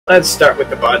Let's start with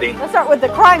the body. Let's start with the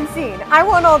crime scene. I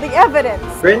want all the evidence.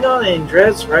 Written on in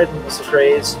Dread's writing was the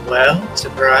phrase, well,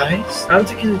 surprise, found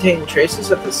to contain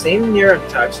traces of the same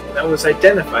neurotoxin that was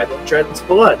identified in Dread's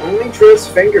blood. Only Dread's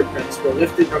fingerprints were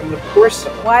lifted from the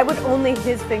porcelain. Why would only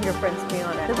his fingerprints be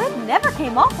on it? The red never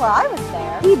came off while I was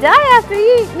there. He died after he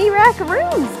ate me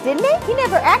macaroons, didn't he? He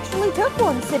never actually took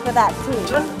one sip of that tea.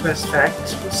 Some quest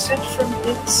facts was sent from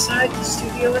inside the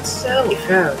studio itself. He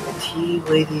found the tea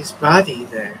lady's body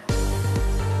there.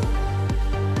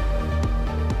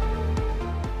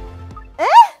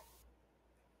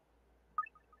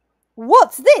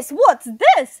 What's this? What's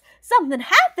this? Something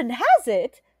happened, has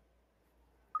it?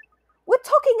 We're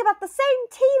talking about the same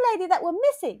tea lady that we're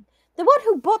missing. The one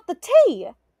who bought the tea.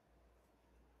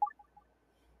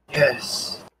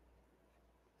 Yes.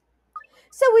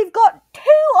 So we've got 2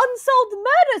 unsolved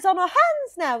murders on our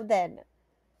hands now then.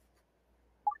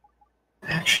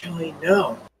 Actually,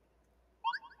 no.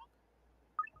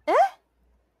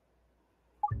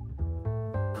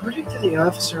 According to the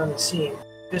officer on the scene,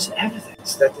 there's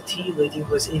evidence that the tea lady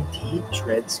was indeed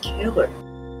Dread's killer.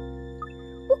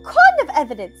 What kind of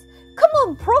evidence? Come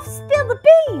on, Prof, spill the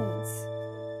beans!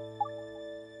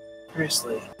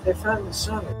 Firstly, they found the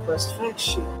song request fact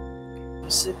sheet. It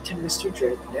was sent to Mr.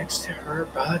 Dread next to her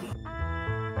body.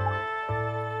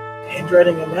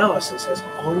 Handwriting analysis has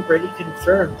already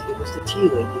confirmed it was the tea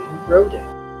lady who wrote it.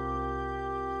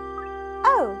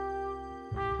 Oh.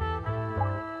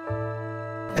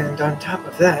 And on top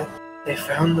of that, they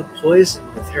found the poison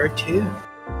with her too.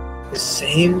 The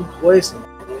same poison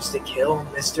used to kill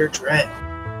Mr. Dread.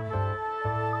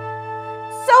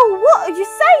 So what are you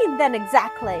saying then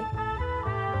exactly?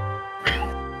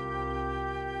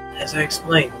 As I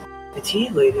explained, the tea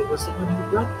lady was the one who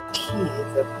brought the tea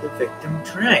that the victim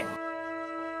drank.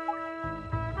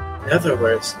 In other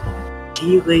words, the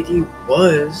tea lady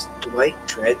was Dwight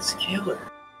Dread's killer.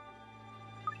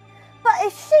 But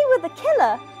if she were the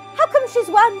killer, how come she's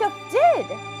wound up dead?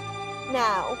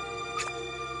 Now,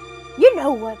 you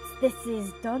know what this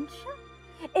is, don't you?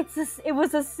 It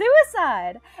was a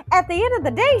suicide. At the end of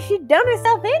the day, she'd done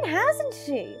herself in, hasn't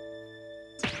she?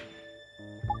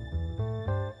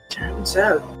 Turns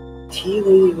out, Tea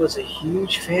Lady was a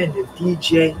huge fan of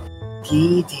DJ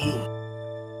Dee Dee.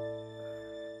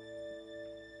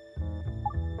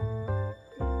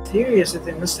 Theory is that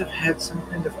they must have had some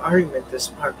kind of argument that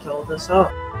sparked all this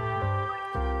off.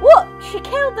 What? She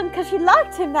killed him because she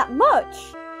liked him that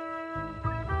much?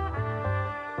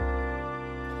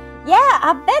 Yeah,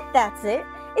 I bet that's it.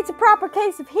 It's a proper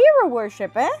case of hero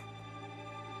worship, eh?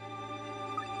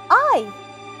 Aye.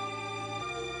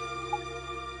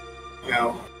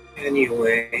 Well,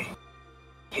 anyway,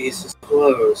 case is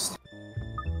closed.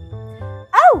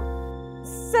 Oh!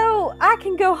 So I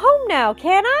can go home now,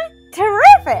 can I?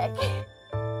 Terrific!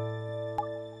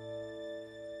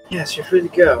 Yes, you're free to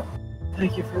go.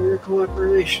 Thank you for your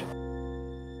cooperation.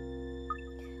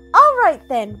 Alright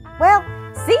then. Well,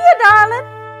 see you, darling.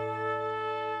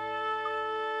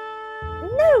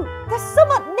 No, there's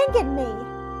someone nigging me.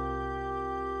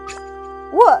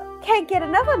 What? Can't get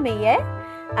enough of me, eh?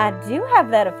 I do have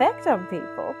that effect on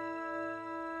people.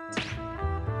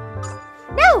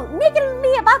 No, niggling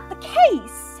me about the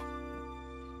case.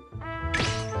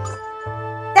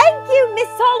 Thank you, Miss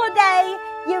Holiday.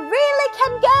 You really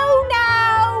can go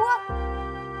now.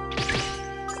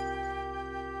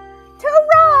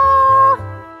 Ta-ra!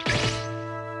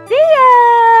 See ya!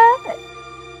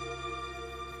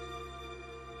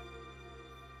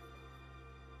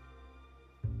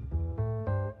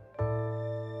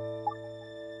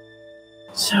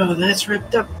 So that's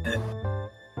wrapped up then.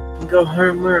 You can go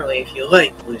home early if you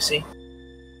like, Lucy.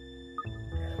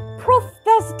 Prof,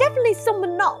 there's definitely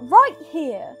someone not right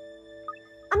here.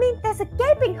 I mean, there's a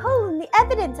gaping hole in the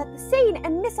evidence at the scene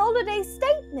and Miss Holiday's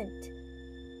statement.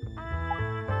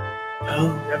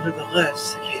 Oh,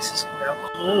 nevertheless, the case is now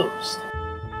closed.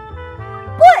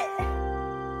 What?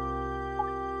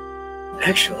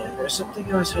 Actually, there's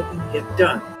something I was hoping to get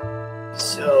done.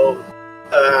 So,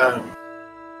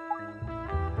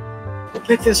 we'll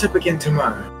pick this up again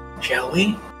tomorrow, shall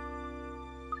we?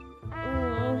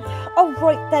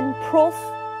 Alright then, Prof.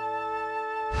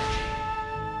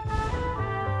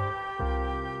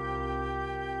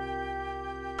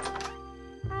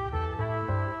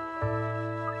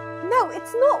 No,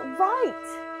 it's not right.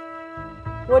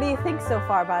 What do you think so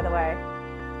far, by the way?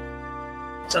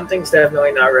 Something's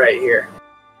definitely not right here.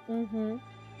 Someone's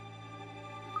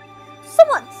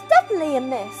definitely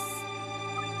amiss.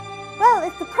 Well,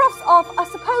 if the prof's off, I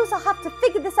suppose I'll have to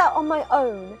figure this out on my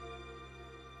own.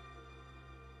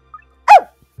 Oh!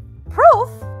 Prof?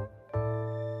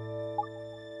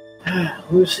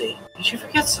 Lucy, did you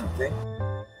forget something?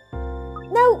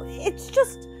 No, it's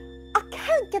just I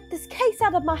can't get this case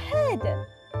out of my head.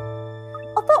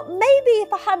 I thought maybe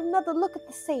if I had another look at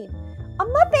the scene, I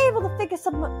might be able to figure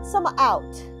some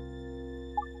out.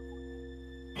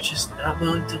 You're just not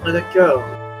willing to let it go.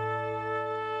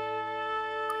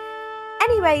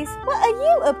 Anyways, what are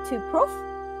you up to, Prof?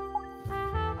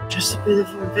 Just a bit of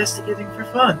investigating for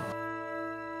fun.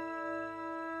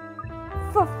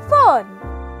 For fun?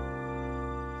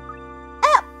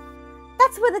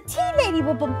 That's where the tea lady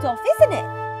were bumped off, isn't it?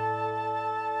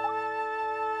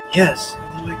 Yes,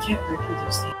 although I can't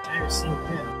reproduce the entire scene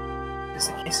now, because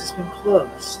the case has been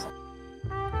closed.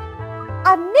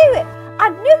 I knew it! I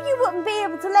knew you wouldn't be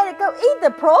able to let it go either,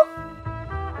 Prof!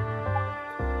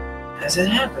 As it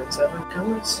happens, I've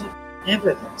uncovered some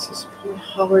evidence to support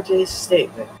Holiday's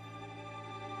statement.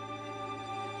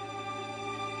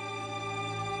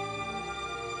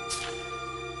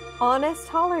 Honest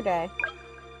Holiday.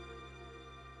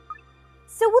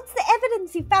 So what's the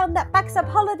evidence you found that backs up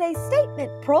Holiday's statement,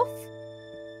 Prof?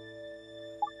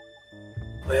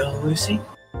 Well, Lucy,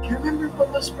 do you remember what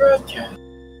was broadcast?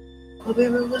 What we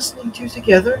were listening to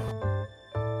together?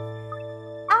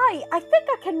 I think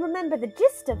I can remember the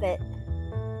gist of it.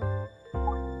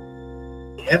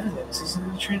 The evidence is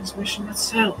in the transmission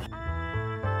itself.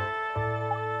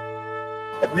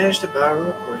 I've managed to borrow a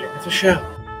recording of the show.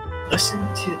 Listen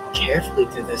carefully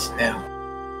to this now.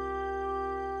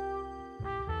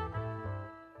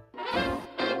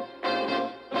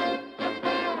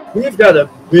 We've got a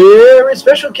very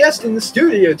special guest in the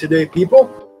studio today, people.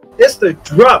 It's the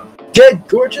drop-dead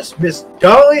gorgeous Miss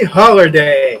Dolly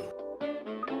Holiday.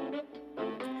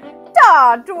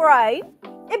 Dwight,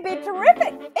 it'd be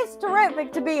terrific. It's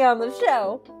terrific to be on the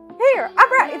show. Here, I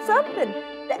brought you something.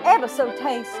 They're ever so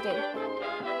tasty.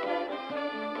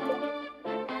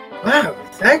 Wow,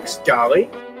 thanks, Dolly.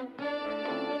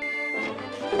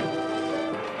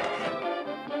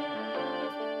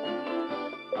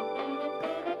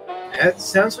 That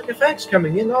sounds like a fax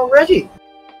coming in already.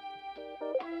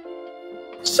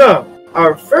 So,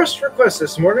 our first request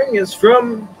this morning is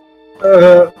from,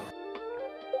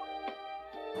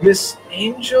 Miss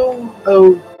Angel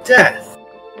O'Death.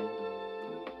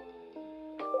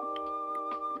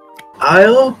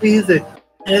 I'll be the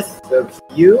death of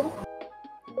you?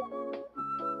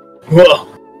 Whoa,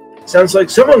 sounds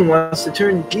like someone wants to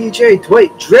turn DJ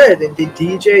Dwight Dread into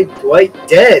DJ Dwight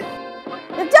Dead.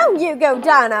 Now don't you go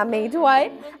down on me,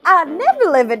 Dwight. I'd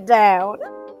never live it down.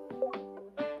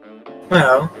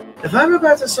 Well, if I'm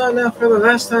about to sign off for the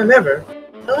last time ever,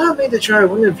 allow me to try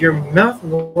one of your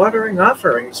mouth-watering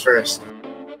offerings first.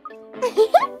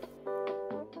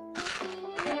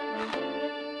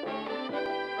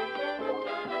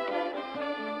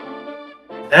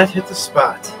 That hit the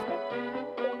spot.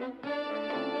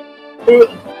 Oi,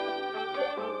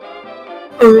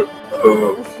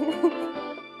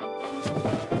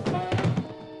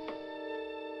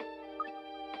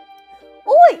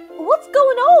 what's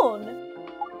going on?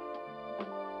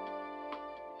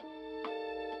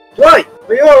 Dwight,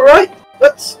 are you alright?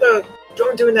 Let's, go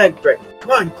and do an egg break.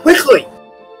 Come on, quickly!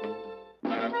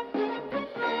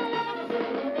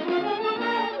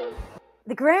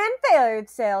 The grand failure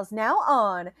sale's now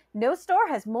on. No store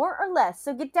has more or less,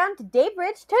 so get down to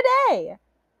Daybridge today.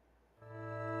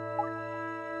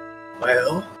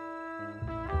 Well?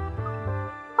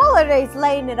 Holiday's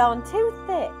laying it on too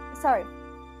thick. Sorry,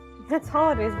 that's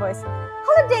Holiday's voice.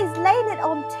 Holiday's laying it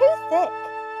on too thick.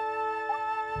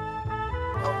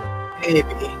 Oh,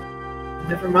 baby.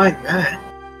 Never mind that.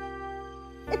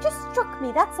 It just struck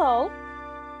me, that's all.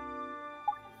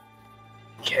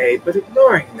 Okay, but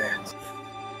ignoring that.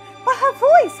 But her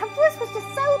voice was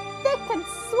just so thick and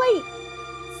sweet.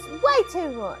 It's way too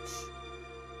much.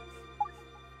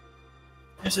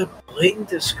 There's a blatant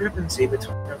discrepancy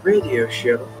between a radio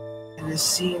show and the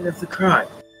scene of the crime.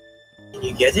 Can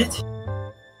you get it?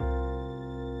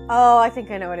 Oh, I think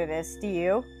I know what it is. Do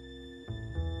you?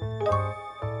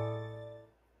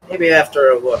 Maybe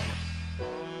after a look.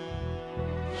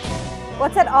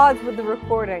 What's at odds with the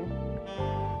recording?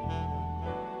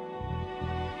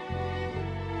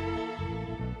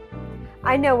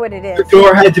 I know what it is. The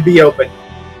door had to be open.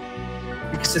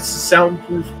 Because it's a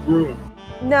soundproof room.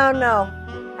 No.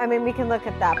 I mean, we can look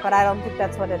at that, but I don't think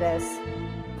that's what it is.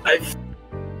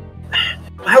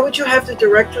 Why would you have the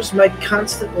director's mic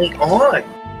constantly on?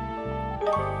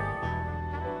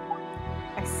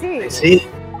 I see. I see.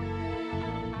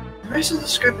 There's a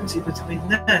discrepancy between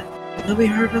that and what we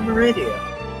heard on the radio.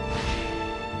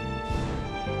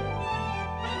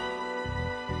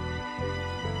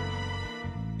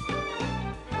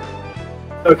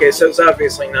 Okay, so it's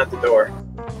obviously not the door.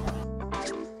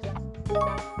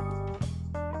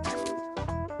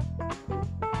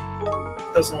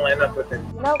 Doesn't line up with it.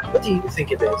 Nope. What do you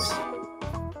think it is?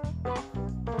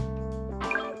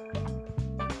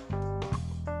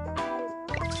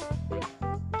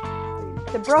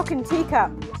 The broken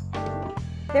teacup.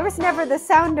 There was never the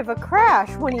sound of a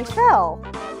crash when he fell.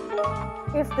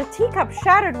 If the teacup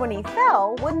shattered when he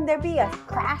fell, wouldn't there be a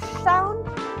crash sound?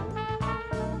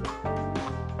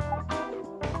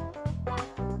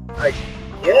 I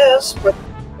guess, but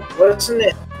wasn't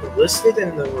it listed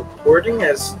in the reporting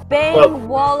as Bang, well,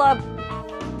 wallop.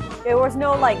 There was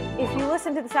no, like, if you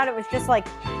listen to the sound, it was just like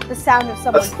the sound of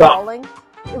someone thump. falling.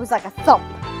 It was like a thump.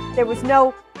 There was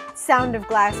no sound of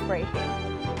glass breaking.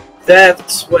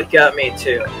 That's what got me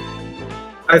too.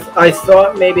 I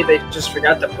thought maybe they just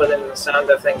forgot to put in the sound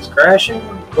of things crashing,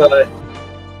 but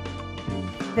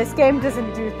This game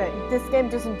doesn't do things. This game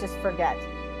doesn't just forget.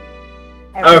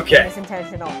 Everything Okay. is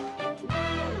intentional.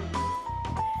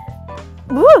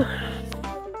 Woo!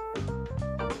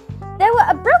 There were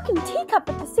a broken teacup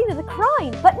at the scene of the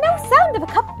crime, but no sound of a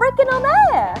cup breaking on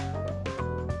air.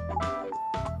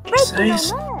 Breaking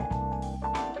Nice. on air.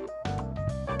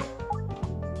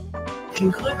 you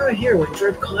can clearly hear when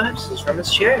Dread collapses from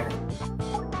his chair.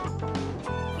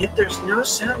 Yet there's no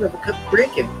sound of a cup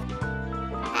breaking.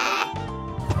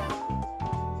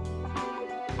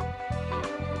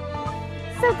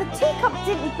 So the teacup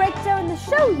didn't break during the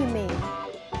show, you mean?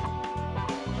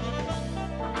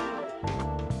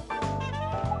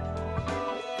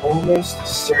 Almost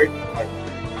certainly.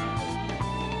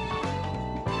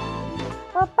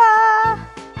 Ba-ba.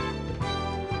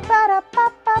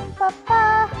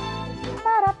 Ba-da-ba-ba-ba-ba.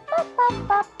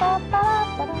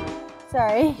 Ba-da-ba-ba-ba-ba-ba-da.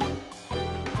 Sorry.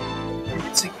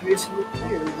 It's increasingly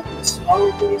clear that this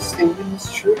holiday statement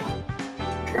is true.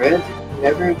 Dread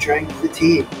never drank the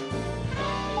tea.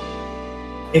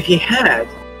 If he had,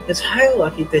 it's highly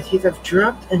lucky that he'd have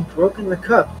dropped and broken the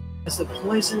cup as the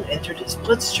poison entered his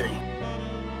bloodstream.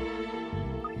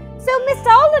 So Mr.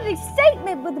 Holiday's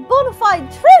statement was a bona fide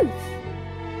truth.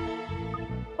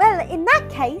 Well, in that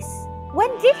case, when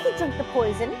did he drink the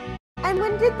poison? And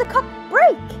when did the cup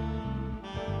break?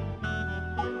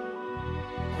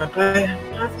 My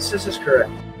hypothesis is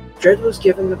correct. Dread was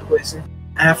given the poison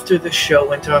after the show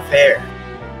went off air.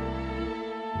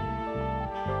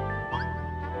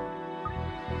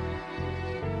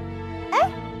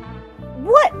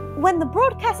 What? When the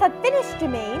broadcast had finished, you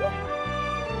mean?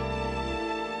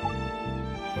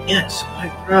 Yes,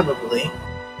 quite probably.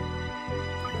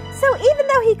 So even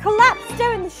though he collapsed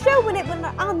during the show when it went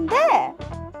on there,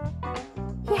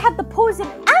 he had the poison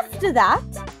after that?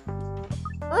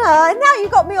 Now you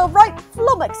got me all right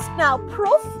flummoxed now,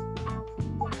 Prof.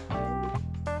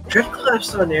 Dread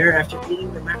collapsed on air after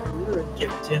eating the macaroon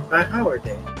given to him by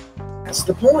Holiday. That's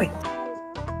the point.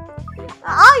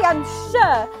 I am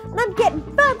sure, and I'm getting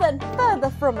further and further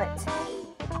from it.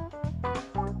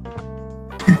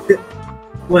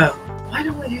 Well, why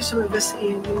don't we do some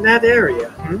investigating in that area,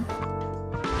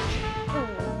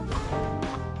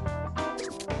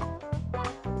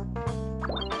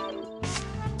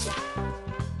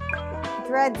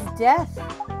 Dread's death.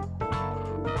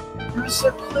 There was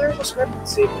a clear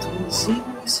discrepancy between the scene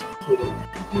we executed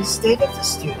and the state of the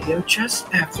studio just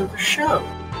after the show.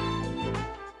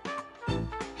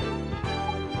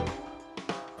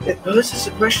 It poses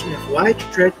a question of why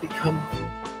Dread become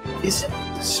physically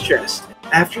distressed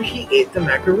after he ate the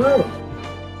macaroon.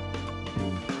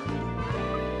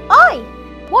 Aye!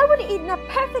 Why would eating a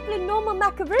perfectly normal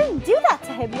macaroon do that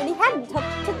to him when he hadn't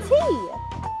touched the tea?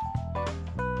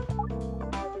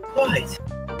 Right.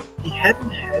 He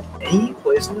hadn't had any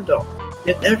poison at all,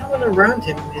 yet everyone around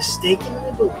him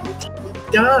mistakenly believed he would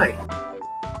die.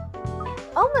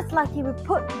 Almost like he was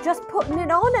just putting it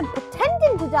on and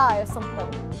pretending to die or something.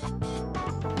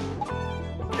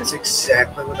 That's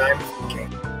exactly what I'm thinking.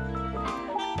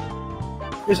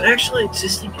 There's actually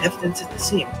existing evidence at the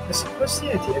scene that supports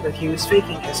the idea that he was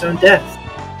faking his own death.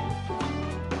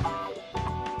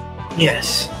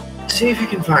 Yes, see if you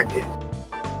can find it.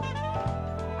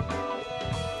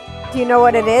 Do you know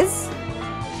what it is?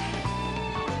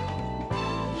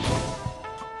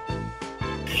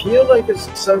 I feel like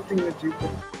it's something to do with the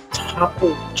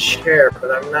toppled chair,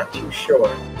 but I'm not too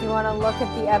sure. Do you want to look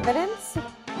at the evidence?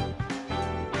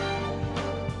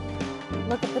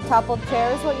 Look at the toppled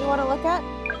chair is what you want to look at?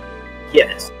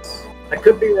 Yes. I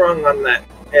could be wrong on that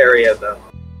area, though.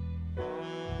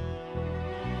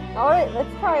 Alright,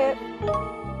 let's try it.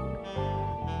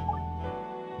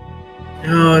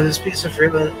 No, this piece of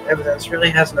evidence really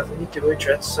has nothing to do with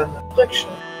Dread's sudden affliction.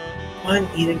 One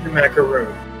eating the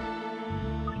macaroon.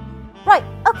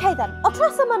 Okay then, I'll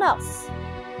try someone else.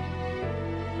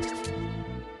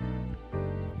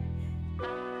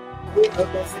 The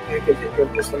best thing I could think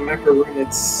of was the macaroon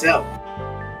itself.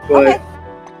 But Okay.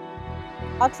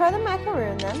 I'll try the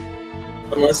macaroon then.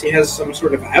 unless he has some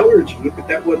sort of allergy, but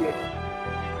that wouldn't...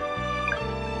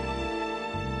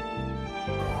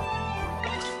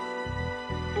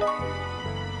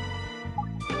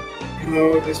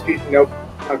 No, this piece... Nope.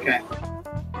 Okay.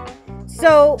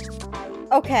 So,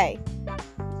 okay.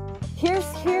 Here's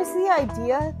the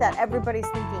idea that everybody's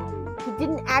thinking. He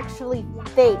didn't actually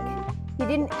fake. He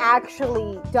didn't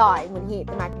actually die when he ate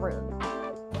the macaroon.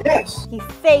 Yes. He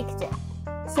faked it.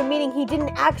 So meaning he didn't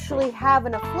actually have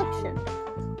an affliction.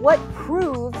 What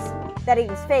proves that he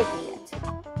was faking it?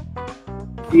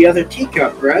 The other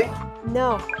teacup, right?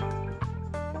 No.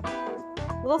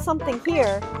 Little something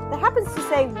here that happens to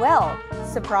say, well,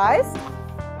 surprised?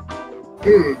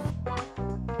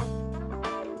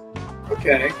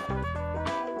 Okay.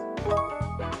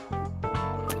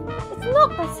 It's not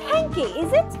this hanky,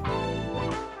 is it?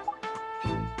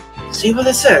 See what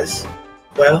it says?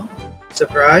 Well,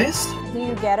 surprised? Do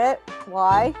you get it?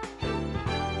 Why?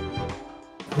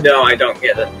 No, I don't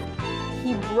get it.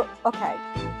 Okay.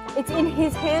 It's in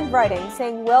his handwriting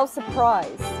saying, well,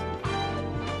 surprised.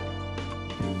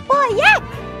 Boy, yuck!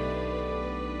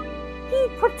 He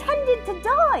pretended to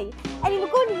die, and he was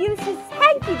going to use his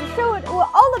hanky to show it was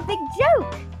all a big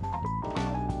joke.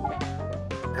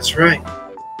 That's right.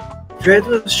 Dread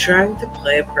was trying to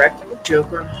play a practical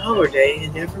joke on Holiday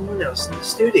and everyone else in the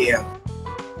studio.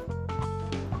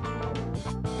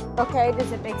 Okay,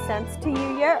 does it make sense to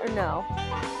you yet, or no?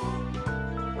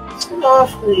 It's an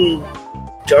awfully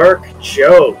dark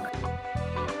joke.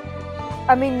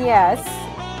 I mean, yes.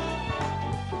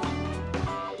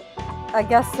 I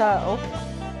guess so.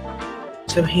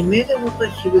 So he made it look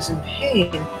like he was in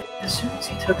pain as soon as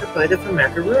he took a bite of the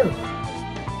macaroon.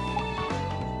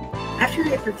 After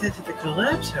he pretended to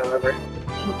collapse, however,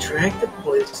 he drank the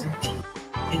poison tea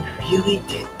and really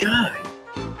did die.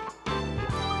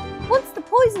 Once the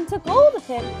poison took hold of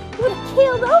him, he would have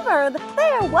keeled over the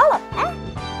fair wallop, eh?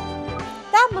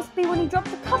 That must be when he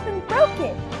dropped the cup and broke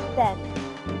it, then.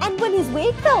 And when his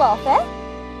wig fell off, eh?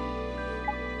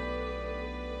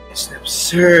 It's an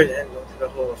absurd ending to the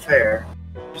whole affair.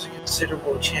 There's a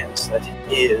considerable chance that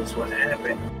is what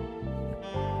happened.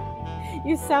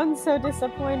 You sound so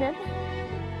disappointed.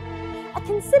 A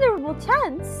considerable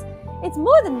chance? It's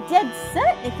more than dead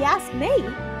certain if you ask me.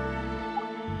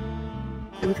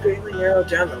 It would greatly narrow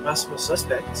down the possible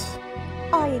suspects.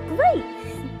 I agree.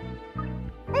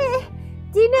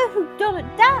 Do you know who done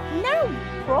it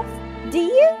now, Prof? Do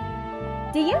you?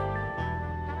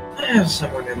 I have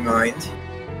someone in mind.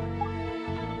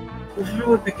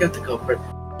 Before we pick out the culprit,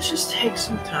 let's just take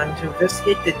some time to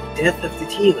investigate the death of the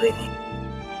tea lady.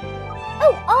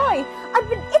 Oh, I've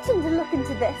been itching to look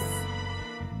into this.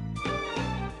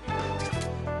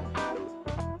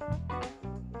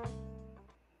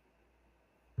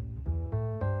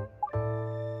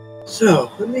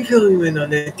 So, let me fill you in on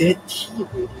the dead tea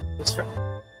lady who was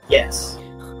found. Yes.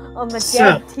 On the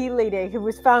dead tea lady who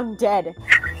was found dead.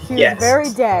 She was very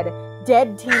dead.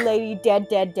 Dead tea lady,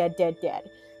 dead.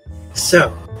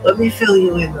 So, let me fill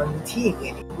you in on the tea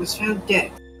lady who was found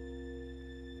dead.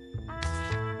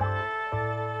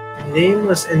 Her name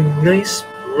was Anice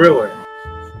Brewer.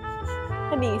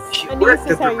 Anice. She Anice worked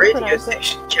is at how the you radio pronounce it.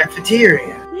 station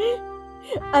cafeteria.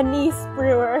 Anice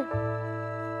Brewer.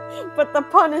 But the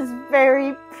pun is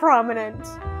very prominent.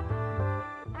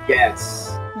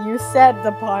 Yes. You said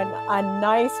the pun. A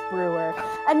nice brewer.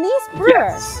 Anice Brewer.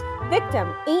 Yes.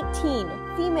 Victim, 18,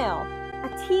 female.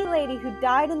 A tea lady who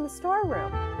died in the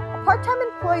storeroom. A part-time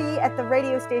employee at the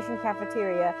radio station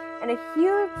cafeteria. And a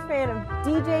huge fan of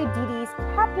DJ Dee Dee's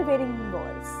captivating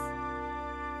voice.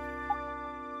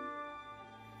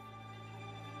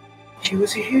 She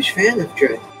was a huge fan of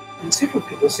Dread, and several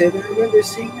people say they remember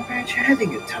seeing the pair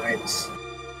chatting at times.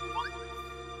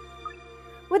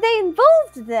 Were they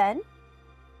involved then?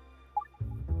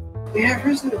 We have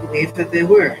reason to believe that they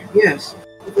were, yes,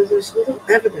 but there's little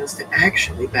evidence to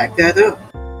actually back that up.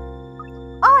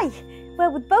 Aye,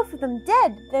 well, with both of them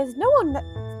dead, there's no one that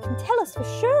can tell us for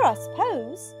sure, I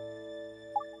suppose.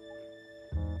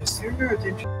 As there were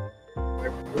attention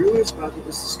where Brewer's body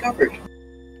was discovered.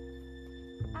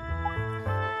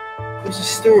 It was a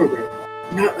storeroom,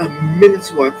 not a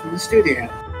minute's walk from the studio.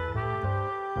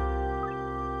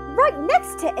 Right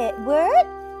next to it, word?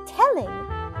 Telling.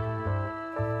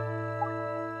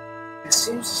 It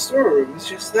seems the storeroom is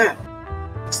just that.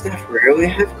 Staff rarely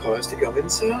have cause to go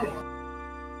inside.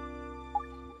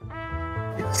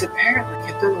 It's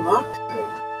apparently kept unlocked,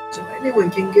 though. so anyone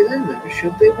can get in there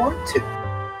should they want to.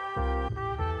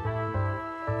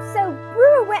 So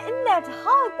Brewer went in there to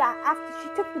hide that after she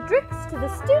took the drinks to the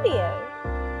studio.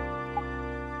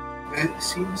 That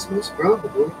seems most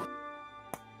probable.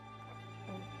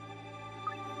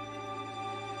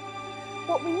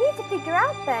 What we need to figure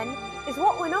out then is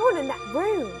what went on in that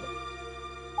room.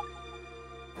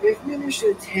 They've managed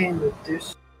to obtain their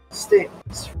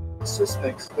statements from the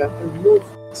suspects about their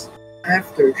movements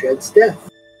after Dread's death.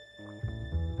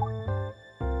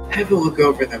 Have a look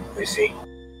over them, Lucy.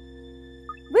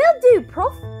 Will do,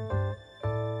 Prof.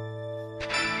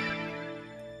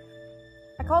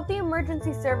 I called the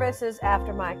emergency services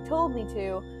after Mike told me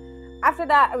to. After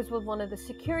that, I was with one of the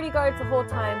security guards the whole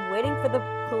time, waiting for the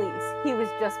police. He was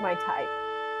just my type.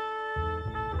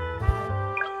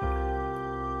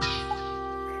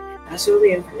 That's all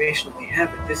the information we have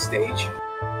at this stage.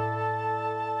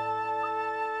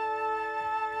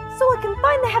 So I can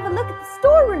finally have a look at the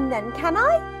storeroom then, can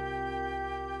I?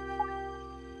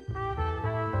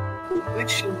 The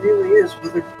question really is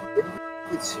whether Dread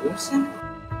committed suicide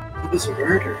or was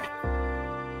murdered.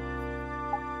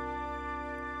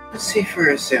 Let's see for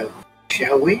ourselves,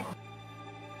 shall we?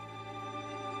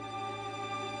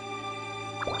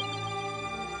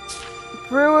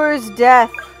 Brewer's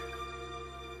death.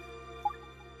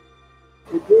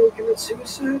 Did Brewer commit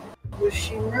suicide or was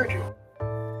she murdered?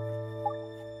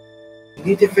 We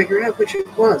need to figure out which it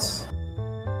was.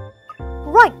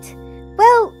 Right.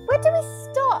 Well, where do we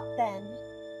start then?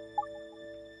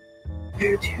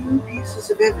 There are two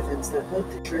pieces of evidence that led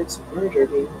to Dread's murder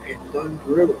being pinned on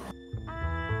Brewer.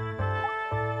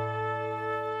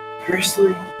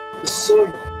 Firstly, the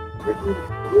song written with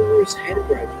Brewer's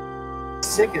handwriting.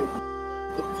 Second,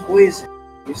 the poison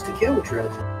used to kill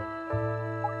Dread.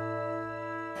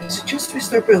 I suggest we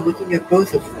start by looking at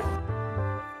both of them.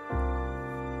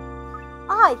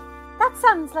 Aye, that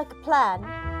sounds like a plan.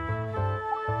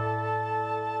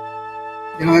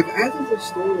 Now I've added the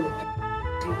story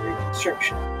to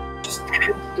reconstruction. Just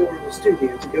add the door in the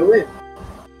studio to go in.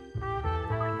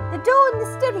 The door in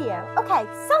the studio. Okay,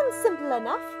 sounds simple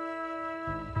enough.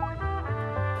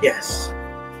 Yes.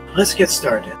 Let's get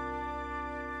started.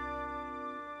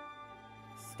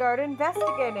 Start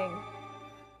investigating.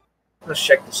 Let's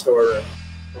check the storeroom.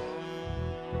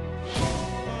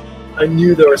 I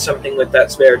knew there was something with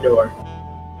that spare door.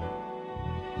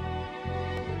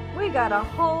 We got a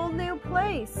whole new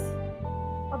place.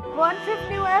 A bunch of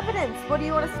new evidence. What do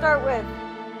you want to start with?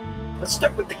 Let's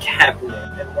start with the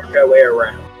cabinet and work our way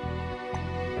around.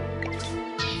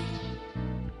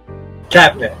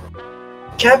 Cabinet.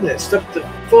 Cabinet stuffed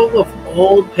full of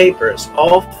old papers,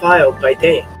 all filed by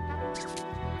date.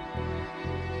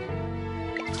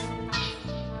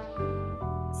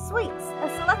 Sweets. A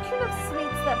selection of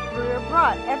sweets that Brewer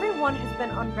brought. Every one has been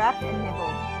unwrapped and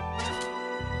nibbled.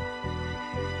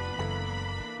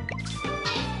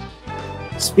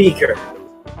 Speaker.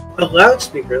 A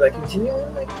loudspeaker that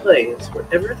continually plays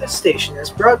wherever the station is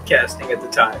broadcasting at the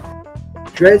time.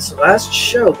 Dread's last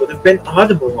show would have been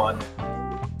audible on it.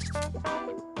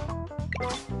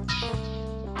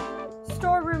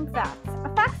 Storeroom fax. A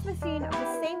fax machine of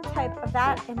the same type of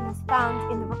that and was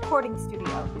found in the recording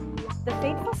studio. The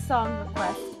fateful song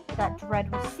request that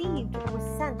Dread received was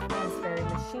sent from this very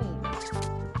machine.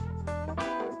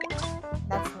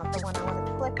 That's not the one I wanted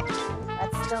to click.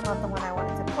 That's still not the one I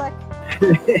wanted to click.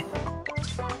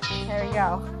 There you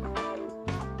go.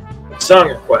 Song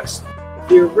request.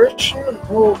 The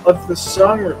original of the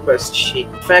song request sheet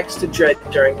faxed to Dread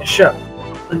during the show.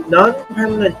 A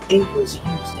non-permanent ink was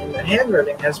used and the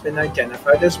handwriting has been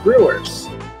identified as Brewer's.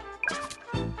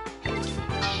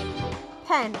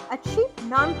 Pen. A cheap,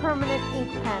 non-permanent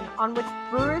ink pen on which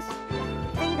Brewer's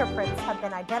fingerprints have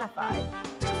been identified.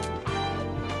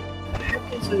 What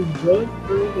happens to a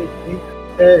non-permanent ink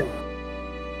pen?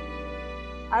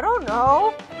 I don't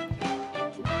know.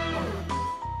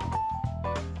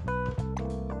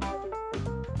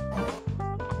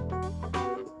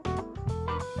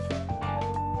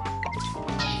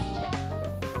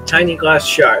 Tiny glass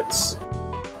shards.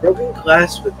 Broken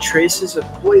glass with traces of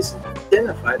poison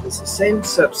identified as the same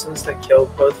substance that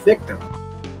killed both victims.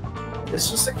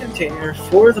 This was the container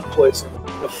for the poison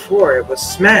before it was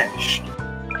smashed.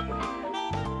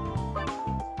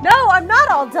 No, I'm not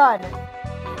all done.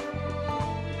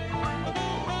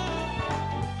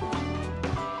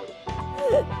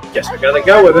 Guess we gotta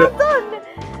go with it. Done.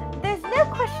 There's no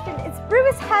question it's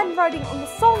Brewer's handwriting on the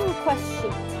song request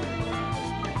sheet.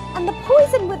 And the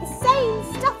poison were the same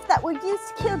stuff that were used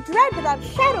to kill Dread without a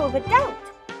shadow of a doubt.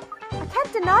 I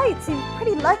can't deny it seems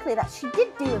pretty likely that she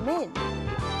did do him in.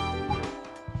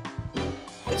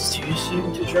 It's too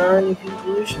soon to draw any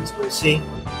conclusions, Lucy.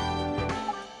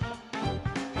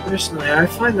 Personally, I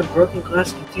find the broken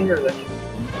glass container that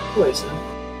contained poison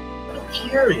I'm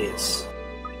curious.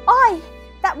 Aye,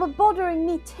 that were bothering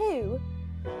me too.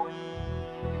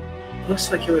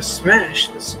 Looks like it was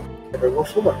smashed with some terrible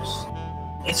force.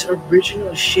 Its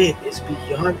original shape is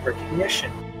beyond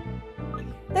recognition.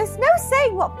 There's no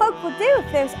saying what folk will do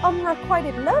if there's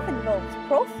unrequited love involved,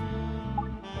 Prof.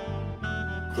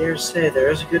 Dare say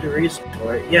there is a good reason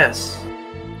for it, yes.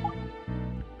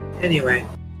 Anyway,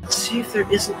 let's see if there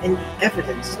isn't any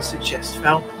evidence to suggest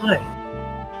foul play.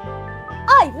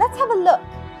 Aye, let's have a look.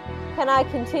 Can I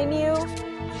continue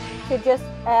to just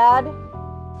add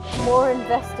more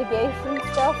investigation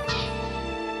stuff?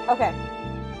 Okay.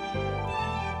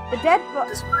 The dead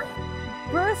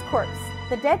Brewer's corpse.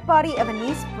 The dead body of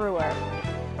Anice Brewer.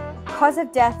 Cause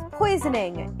of death,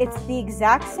 poisoning. It's the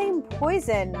exact same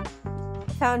poison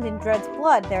found in Dread's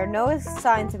blood. There are no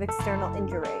signs of external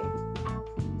injury.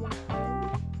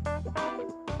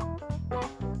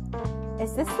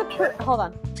 Is this the hold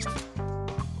on.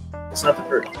 It's not the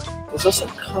bird. There's also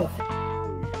coffee.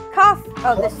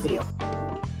 This seal.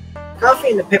 Coffee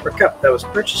in a paper cup that was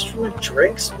purchased from a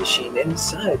drinks machine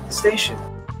inside the station.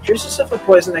 Traces of a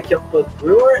poison that killed both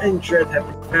Brewer and Dread have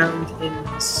been found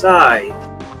inside.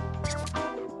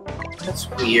 That's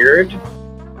weird.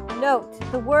 Note,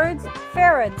 the words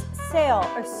Farad's sale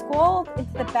are scrawled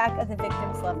into the back of the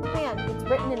victim's left hand. It's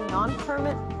written in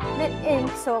non-permanent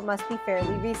ink, so it must be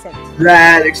fairly recent.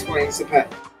 That explains the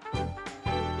pattern.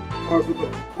 However, the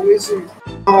poison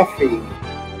coffee.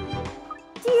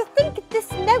 Do you think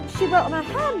this note she wrote on her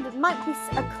hand might be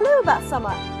a clue about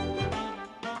someone?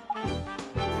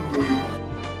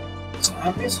 It's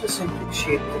obviously something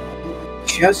she had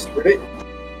just written.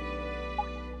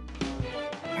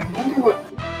 I wonder what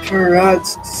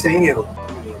Farad's sale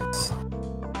means.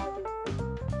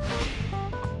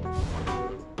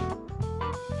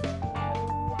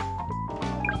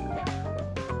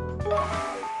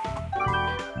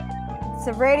 It's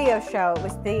a radio show. It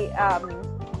was the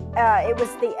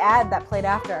ad that played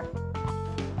after.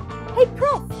 Hey,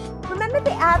 Prof! Remember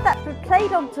the ad that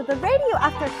played onto the radio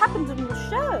after it happened on the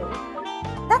show?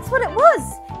 That's what it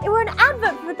was! It were an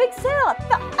advert for the big sale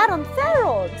at on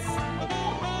Farad's.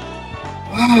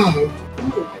 Wow,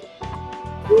 good.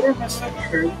 Brewer must have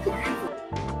heard the truth,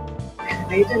 and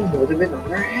made a note of it on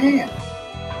her hand.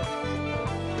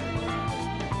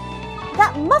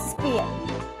 That must be it!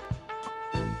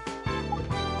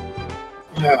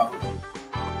 Well,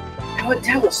 that would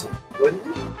tell us something, wouldn't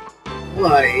it?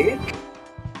 Like...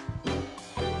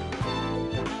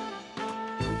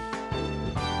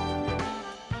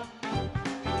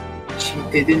 she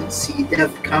didn't see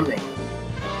death coming.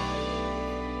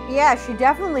 Yeah, she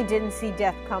definitely didn't see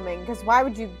death coming, because why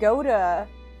would you go to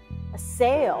a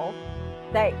sale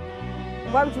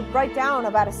why would you write down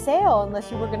about a sale unless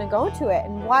you were going to go to it?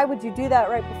 And why would you do that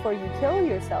right before you kill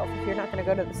yourself if you're not going to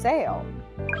go to the sale?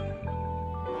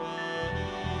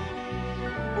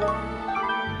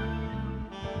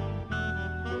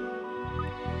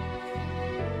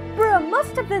 Brewer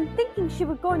must have been thinking she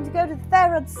was going to go to the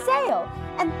Farad's sale,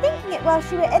 and thinking it while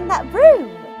she were in that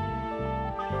room.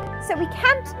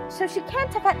 So she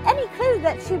can't have had any clue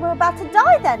that she were about to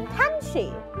die then, can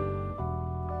she?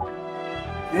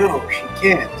 No, she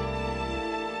can't.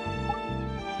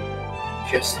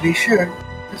 Just to be sure,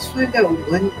 let's find out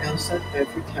when else that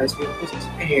advertisement was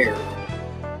aired.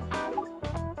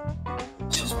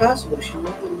 It's just possible she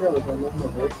went on the road on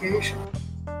another occasion.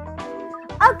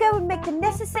 I'll go and make the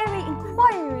necessary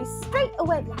inquiries straight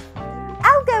away.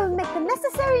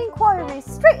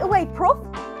 Prof.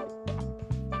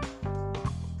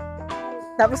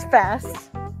 That was fast.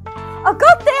 I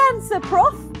got the answer,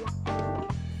 Prof.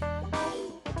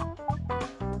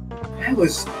 That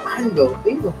was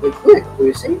unbelievably quick,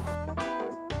 Lucy.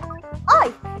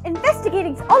 Aye,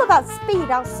 investigating's all about speed,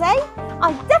 I'll say.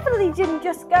 I definitely didn't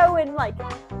just go and,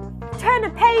 turn a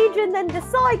page and then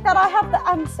decide that I have the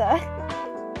answer.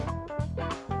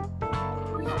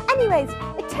 Anyways,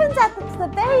 it turns out that's the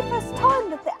very first time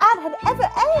that the ad had ever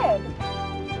aired.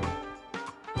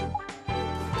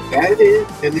 That is,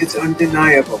 and it's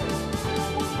undeniable.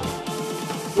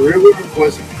 Brewer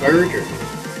was murdered.